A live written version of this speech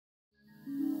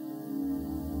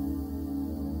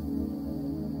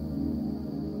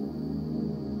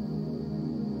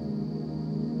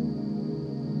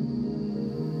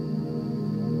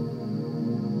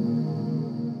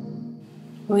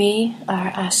We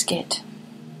are Asket.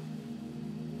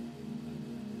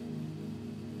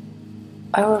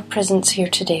 Our presence here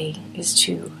today is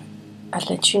to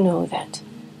let you know that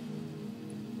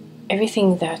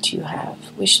everything that you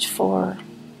have wished for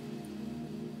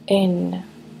in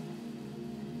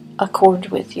accord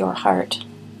with your heart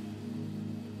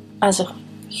as a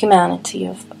humanity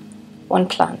of one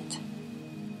planet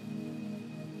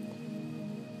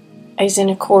is in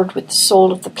accord with the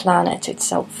soul of the planet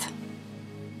itself.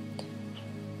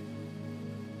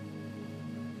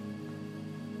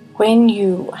 When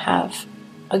you have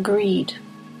agreed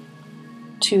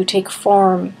to take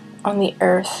form on the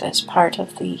earth as part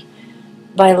of the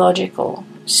biological,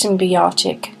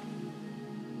 symbiotic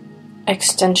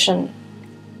extension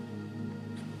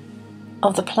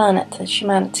of the planet that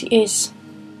humanity is,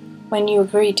 when you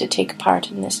agreed to take part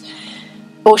in this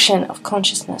ocean of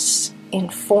consciousness in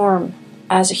form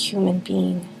as a human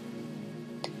being,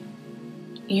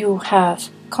 you have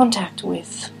contact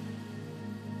with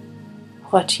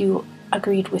what you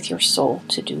agreed with your soul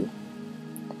to do.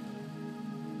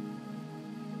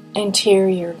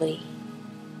 Interiorly,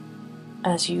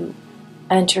 as you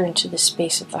enter into the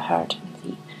space of the heart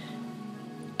and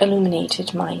the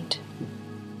illuminated mind,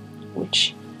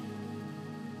 which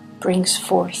brings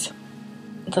forth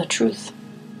the truth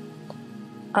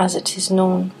as it is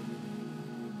known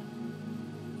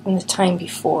in the time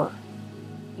before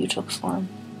you took form.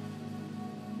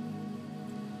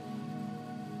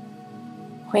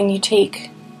 When you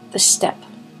take the step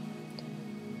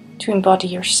to embody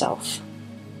yourself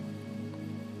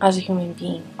as a human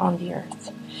being on the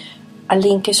earth, a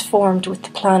link is formed with the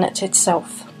planet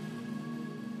itself.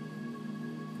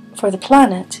 For the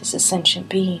planet is a sentient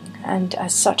being, and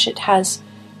as such it has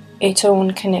its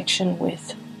own connection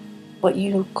with what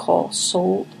you call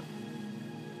soul,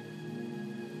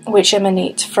 which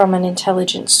emanates from an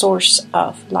intelligent source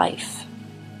of life,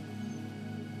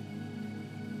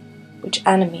 which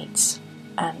animates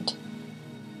and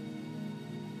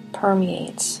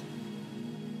permeates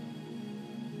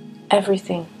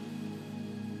everything,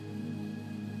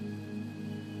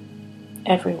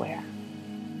 everywhere,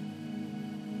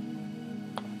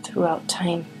 throughout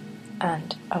time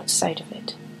and outside of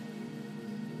it.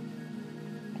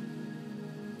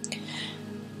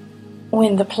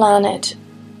 When the planet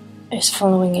is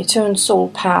following its own soul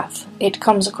path, it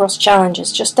comes across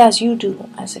challenges just as you do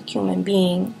as a human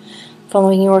being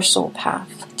following your soul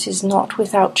path. It is not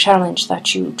without challenge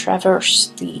that you traverse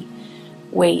the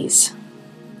ways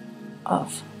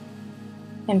of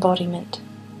embodiment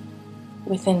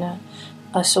within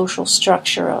a social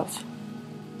structure of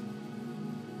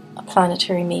a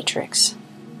planetary matrix.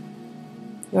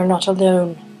 You're not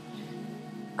alone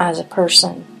as a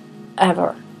person,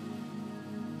 ever.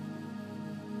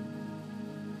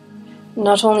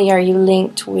 Not only are you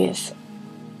linked with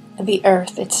the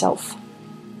earth itself,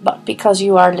 but because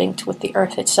you are linked with the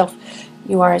earth itself,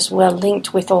 you are as well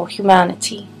linked with all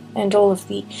humanity and all of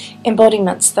the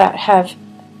embodiments that have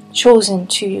chosen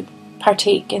to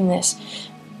partake in this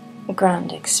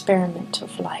grand experiment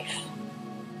of life.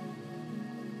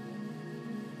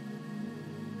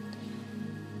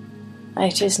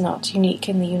 It is not unique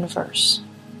in the universe.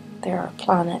 There are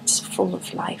planets full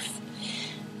of life.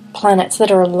 Planets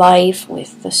that are alive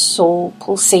with the soul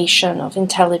pulsation of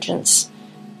intelligence,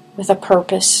 with a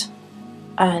purpose,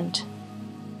 and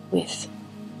with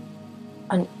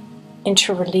an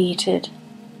interrelated,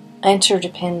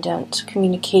 interdependent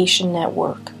communication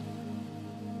network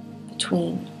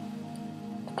between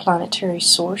the planetary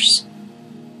source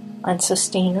and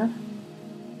sustainer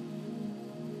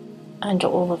and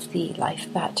all of the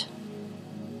life that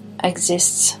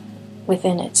exists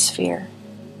within its sphere,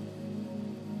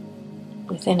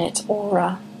 within its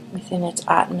aura, within its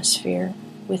atmosphere,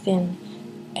 within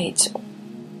its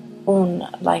own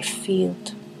life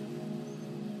field.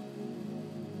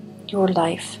 Your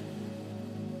life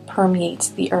permeates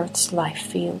the earth's life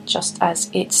field just as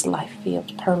its life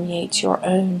field permeates your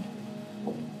own.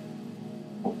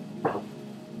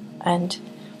 And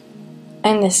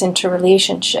in this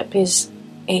interrelationship is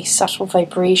a subtle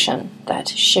vibration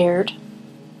that is shared,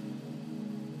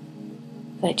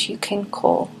 that you can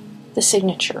call the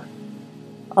signature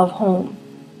of home.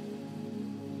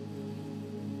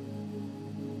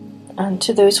 And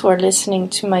to those who are listening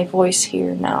to my voice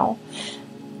here now,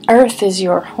 Earth is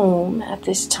your home at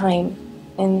this time,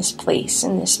 in this place,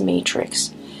 in this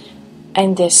matrix,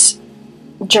 and this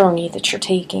journey that you're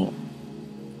taking.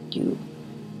 You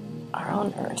are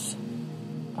on Earth,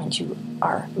 and you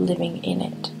are living in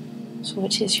it. So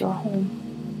it is your home.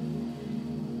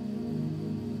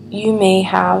 You may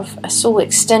have a soul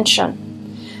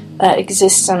extension that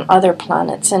exists on other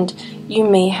planets, and you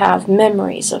may have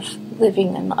memories of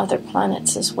living on other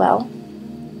planets as well.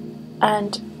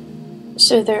 And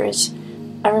so there is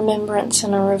a remembrance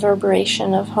and a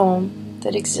reverberation of home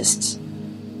that exists.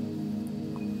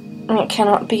 And it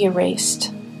cannot be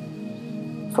erased,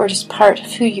 for it is part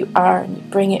of who you are, and you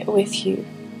bring it with you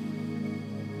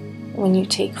when you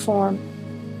take form.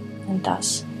 And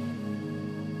thus,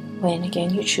 when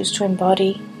again you choose to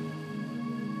embody,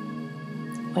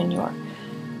 when your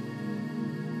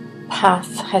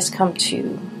path has come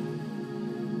to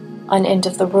an end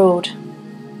of the road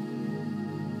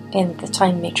in the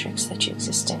time matrix that you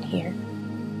exist in here,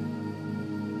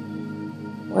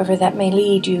 wherever that may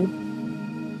lead you,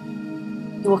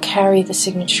 you will carry the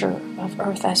signature of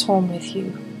Earth as home with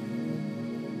you.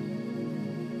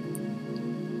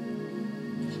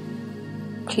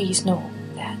 Please know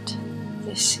that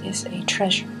this is a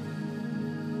treasure,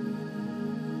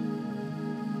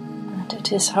 and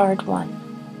it is hard won.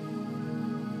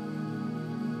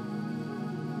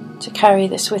 To carry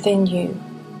this within you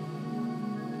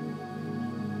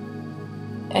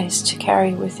is to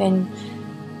carry within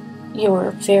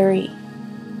your very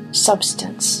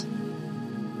substance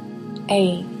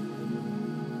a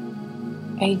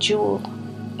jewel,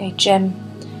 a gem,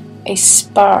 a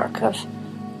spark of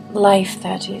life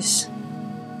that is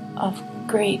of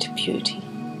great beauty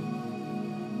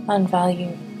and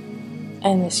value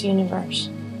in this universe.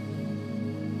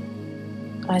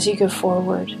 As you go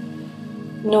forward,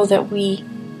 know that we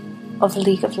of the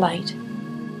League of Light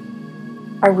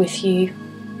are with you,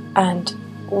 and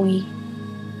we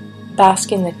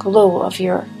bask in the glow of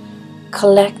your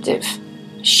collective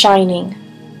shining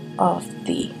of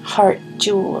the heart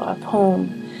jewel of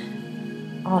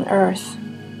home on Earth,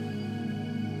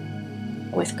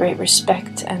 with great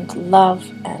respect and love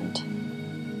and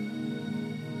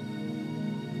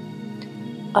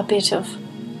a bit of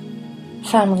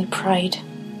family pride.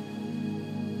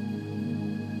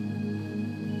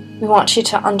 We want you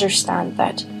to understand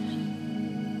that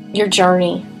your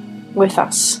journey with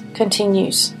us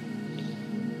continues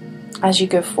as you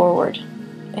go forward,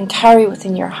 and carry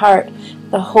within your heart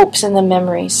the hopes and the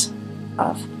memories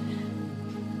of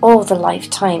all the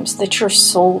lifetimes that your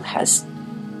soul has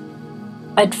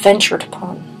adventured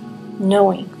upon,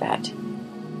 knowing that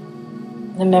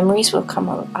the memories will come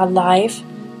alive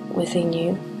within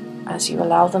you as you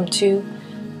allow them to,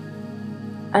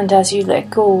 and as you let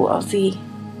go of the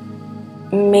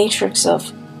matrix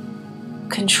of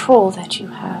control that you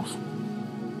have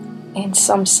in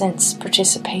some sense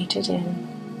participated in,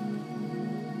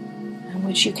 and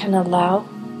which you can allow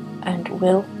and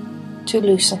will to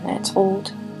loosen its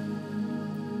hold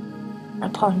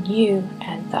upon you,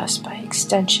 and thus by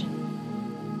extension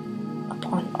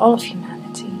upon all of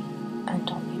humanity and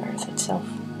on the earth itself.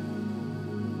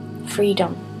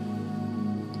 Freedom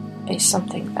is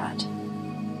something that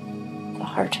the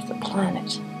heart of the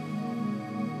planet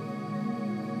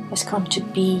has come to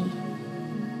be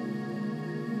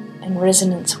in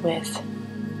resonance with,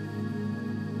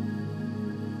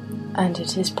 and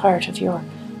it is part of your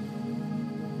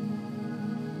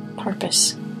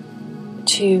purpose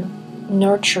to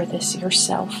nurture this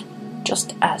yourself,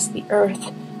 just as the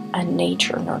earth and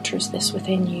nature nurtures this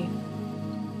within you.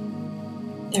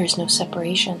 There is no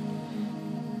separation,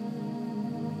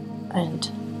 and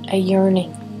a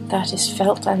yearning that is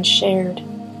felt and shared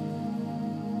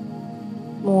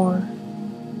more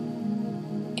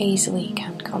easily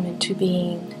can come into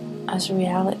being as a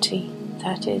reality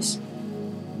that is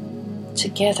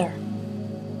together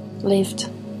lived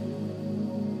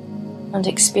and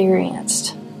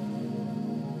experienced.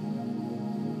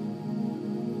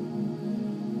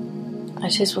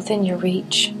 It is within your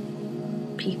reach,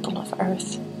 people of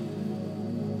Earth.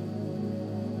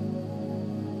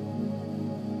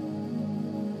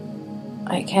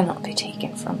 It cannot be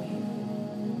taken from you.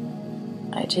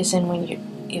 It is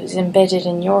it was embedded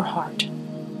in your heart,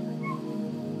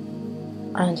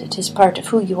 and it is part of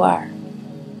who you are.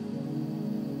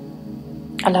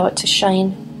 Allow it to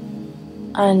shine,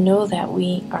 and know that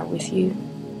we are with you,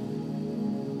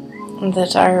 and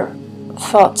that our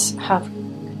thoughts have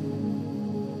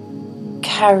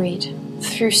carried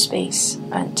through space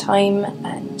and time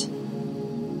and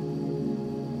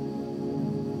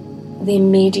the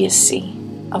immediacy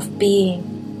of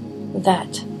being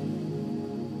that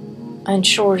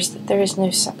ensures that there is no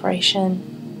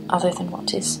separation other than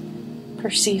what is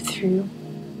perceived through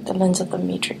the lens of the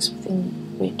matrix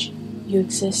within which you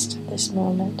exist at this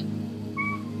moment.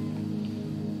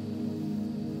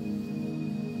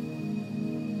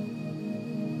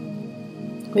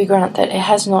 We grant that it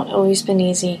has not always been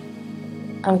easy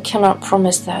I cannot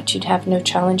promise that you'd have no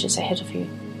challenges ahead of you,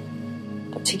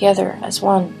 but together as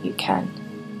one you can.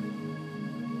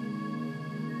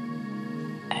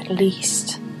 At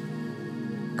least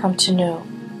come to know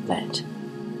that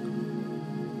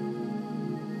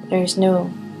there is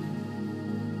no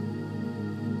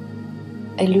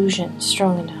illusion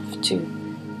strong enough to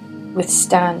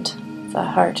withstand the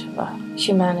heart of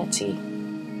humanity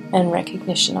and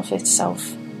recognition of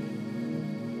itself.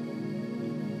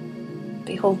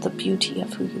 Behold the beauty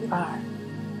of who you are.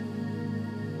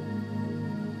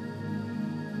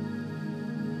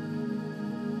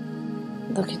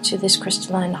 Look into this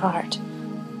crystalline heart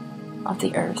of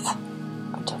the earth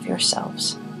and of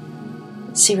yourselves.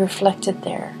 See reflected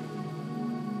there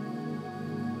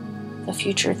the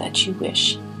future that you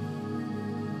wish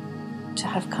to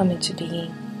have come into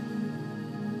being.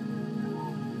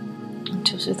 And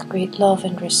it is with great love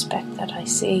and respect that I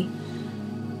say,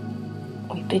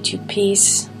 we bid you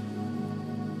peace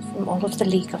from all of the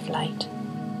League of Light.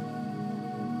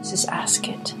 This is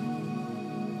Asket.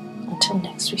 Until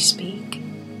next we speak.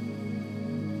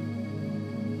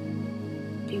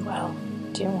 Be well,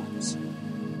 dear ones.